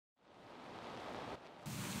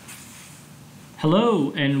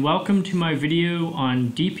Hello and welcome to my video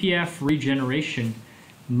on DPF Regeneration.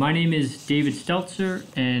 My name is David Stelzer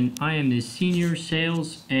and I am the Senior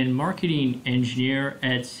Sales and Marketing Engineer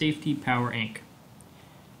at Safety Power Inc.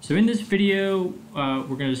 So in this video we're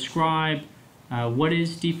going to describe what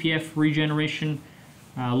is DPF Regeneration.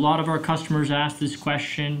 A lot of our customers ask this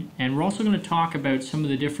question, and we're also going to talk about some of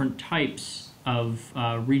the different types of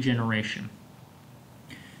regeneration.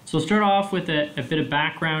 So I'll start off with a bit of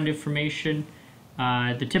background information.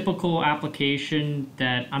 The typical application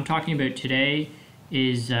that I'm talking about today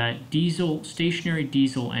is stationary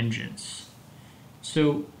diesel engines.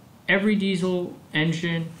 So every diesel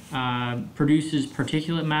engine produces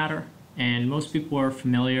particulate matter, and most people are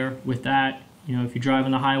familiar with that. You know, if you drive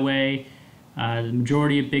on the highway, the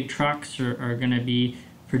majority of big trucks are going to be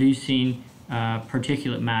producing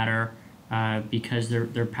particulate matter because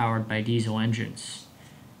they're powered by diesel engines.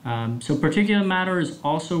 So particulate matter is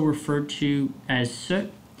also referred to as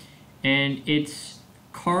soot, and it's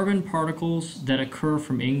carbon particles that occur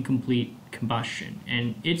from incomplete combustion,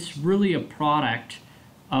 and it's really a product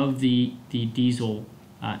of the diesel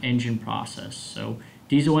engine process. So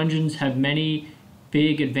diesel engines have many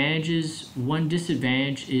big advantages. One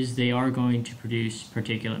disadvantage is they are going to produce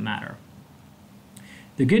particulate matter.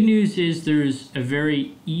 The good news is there's a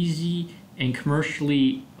very easy and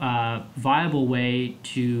commercially viable way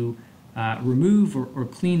to remove or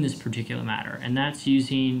clean this particulate matter, and that's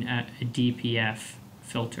using a DPF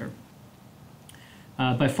filter.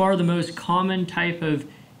 By far the most common type of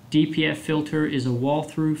DPF filter is a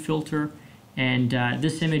wall-through filter, and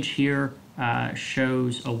this image here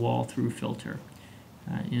shows a wall-through filter.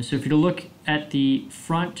 So if you look at the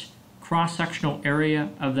front cross-sectional area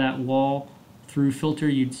of that wall-through filter,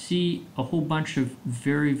 you'd see a whole bunch of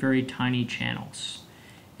very tiny channels.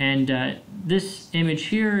 And this image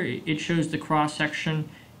here, it shows the cross-section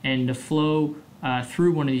and the flow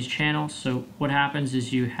through one of these channels. So what happens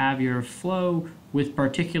is you have your flow with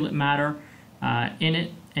particulate matter in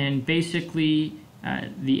it, and basically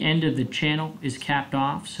the end of the channel is capped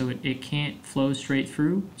off, so it can't flow straight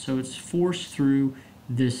through, so it's forced through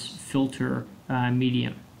this filter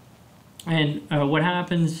medium. And what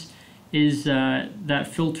happens is that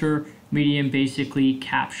filter medium basically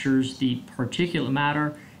captures the particulate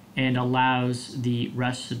matter and allows the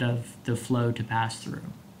rest of the flow to pass through.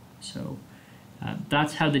 So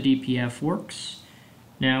that's how the DPF works.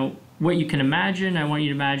 Now, what you can imagine, I want you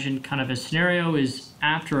to imagine kind of a scenario is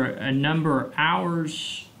after a number of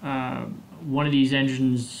hours one of these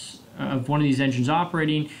engines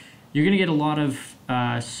operating, you're going to get a lot of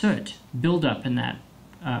soot buildup in that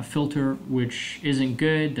filter, which isn't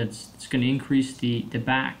good. It's going to increase the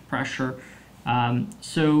back pressure.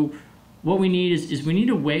 So what we need is we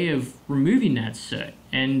need a way of removing that soot,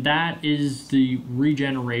 and that is the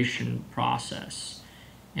regeneration process.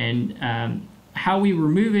 And how we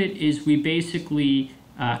remove it is we basically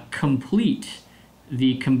complete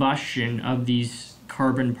the combustion of these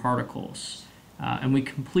carbon particles, and we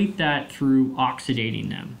complete that through oxidating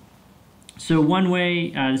them. So one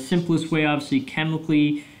way, the simplest way obviously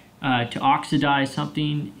chemically to oxidize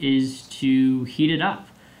something is to heat it up.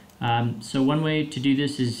 So one way to do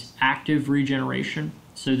this is active regeneration.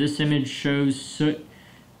 So this image shows soot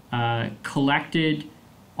collected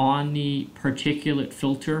on the particulate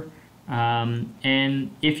filter.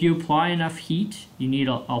 And if you apply enough heat, you need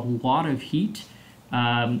a lot of heat,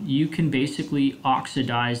 you can basically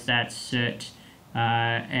oxidize that soot.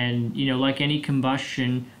 And you know, like any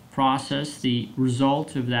combustion process, the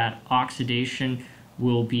result of that oxidation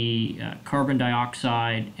will be carbon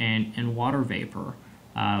dioxide and water vapor,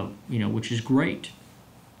 which is great.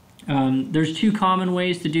 There's two common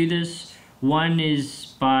ways to do this. One is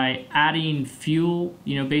by adding fuel,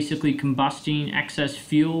 basically combusting excess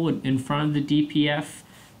fuel in front of the DPF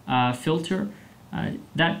filter.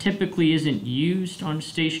 That typically isn't used on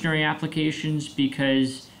stationary applications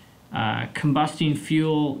because combusting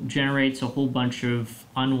fuel generates a whole bunch of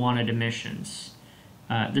unwanted emissions.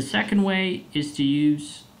 The second way is to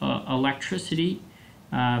use electricity.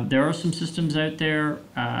 There are some systems out there.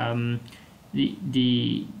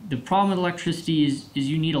 The problem with electricity is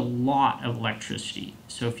you need a lot of electricity.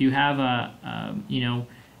 So if you have a 2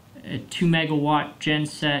 megawatt gen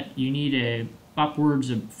set, you need upwards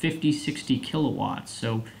of 50-60 kilowatts.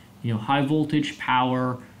 So high voltage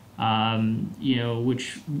power,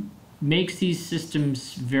 which makes these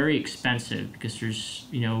systems very expensive because there's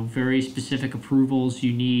very specific approvals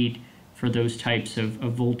you need for those types of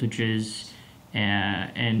voltages,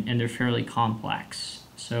 and they're fairly complex.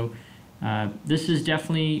 So this is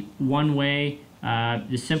definitely one way,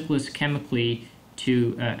 the simplest chemically,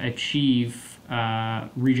 to achieve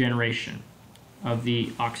regeneration. of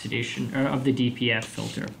the oxidation of the DPF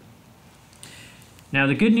filter. Now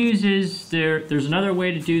the good news is there's another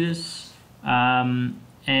way to do this,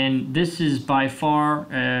 and this is by far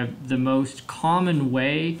the most common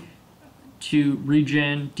way to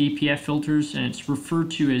regen DPF filters, and it's referred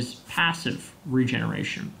to as passive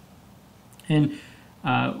regeneration. And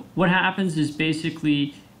what happens is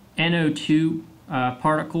basically NO2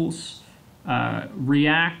 particles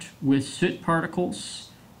react with soot particles,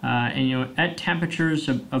 and at temperatures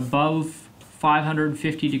above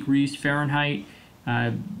 550 degrees Fahrenheit,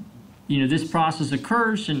 this process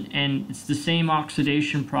occurs, and it's the same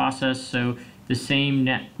oxidation process, so the same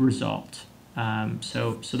net result.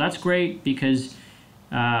 So that's great because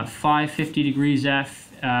 550 degrees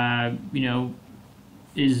F,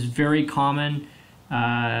 is very common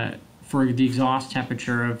for the exhaust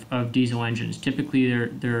temperature of diesel engines. Typically,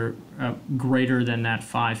 they're greater than that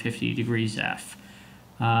 550 degrees F.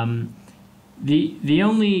 The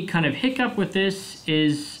only kind of hiccup with this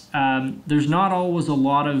is there's not always a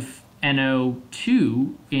lot of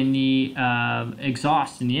NO2 in the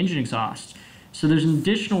exhaust, in the engine exhaust. So there's an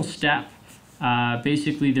additional step.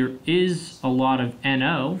 Basically, there is a lot of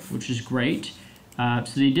NO, which is great.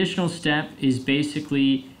 So the additional step is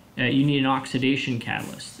basically you need an oxidation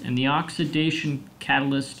catalyst. And the oxidation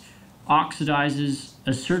catalyst oxidizes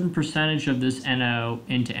a certain percentage of this NO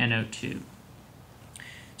into NO2.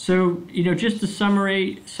 So, just to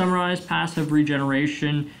summarize passive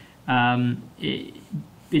regeneration,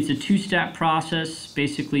 it's a two-step process.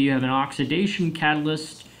 Basically, you have an oxidation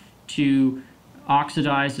catalyst to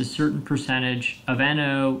oxidize a certain percentage of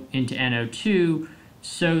NO into NO2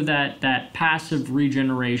 so that that passive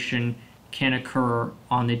regeneration can occur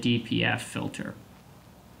on the DPF filter.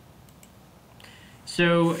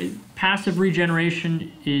 So passive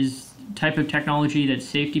regeneration is a type of technology that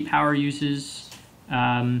Safety Power uses.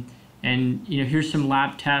 And here's some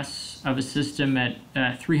lab tests of a system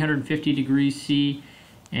at 350 degrees C.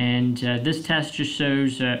 And this test just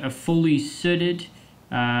shows a fully sooted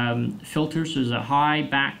filter, so there's a high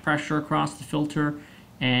back pressure across the filter,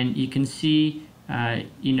 and you can see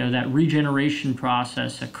that regeneration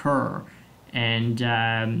process occur, and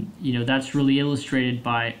that's really illustrated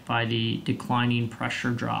by the declining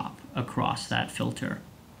pressure drop across that filter.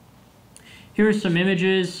 Here are some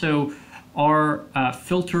images. So our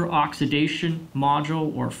filter oxidation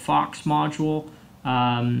module, or FOX module,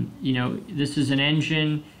 this is an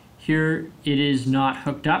engine. Here it is not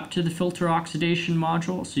hooked up to the filter oxidation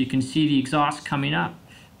module, so you can see the exhaust coming out,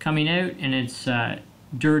 and it's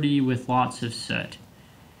dirty with lots of soot.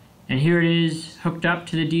 And here it is hooked up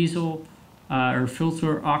to the diesel or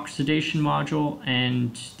filter oxidation module,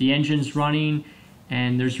 and the engine's running,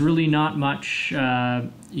 and there's really not much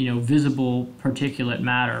visible particulate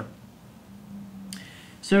matter.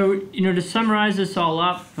 So to summarize this all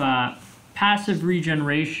up, passive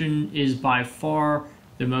regeneration is by far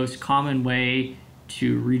the most common way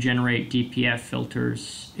to regenerate DPF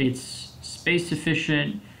filters. It's space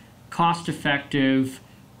efficient, cost effective,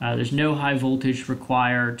 there's no high voltage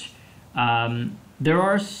required. There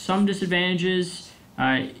are some disadvantages.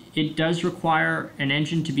 It does require an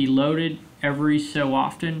engine to be loaded every so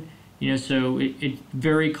often. So it's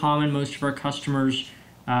very common. Most of our customers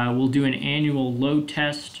will do an annual load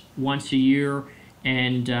test once a year,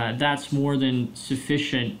 and that's more than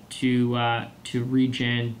sufficient to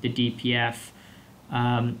regen the DPF.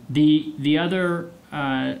 The other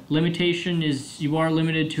limitation is you are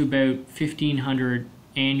limited to about 1,500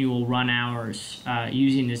 annual run hours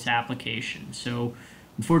using this application. So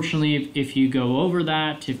unfortunately, if you go over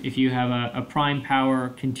that, if you have a prime power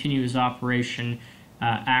continuous operation,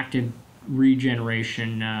 active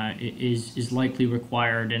regeneration is likely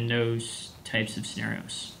required in those types of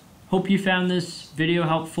scenarios. Hope you found this video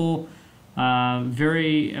helpful.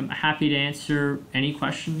 Very happy to answer any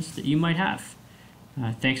questions that you might have.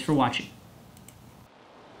 Thanks for watching.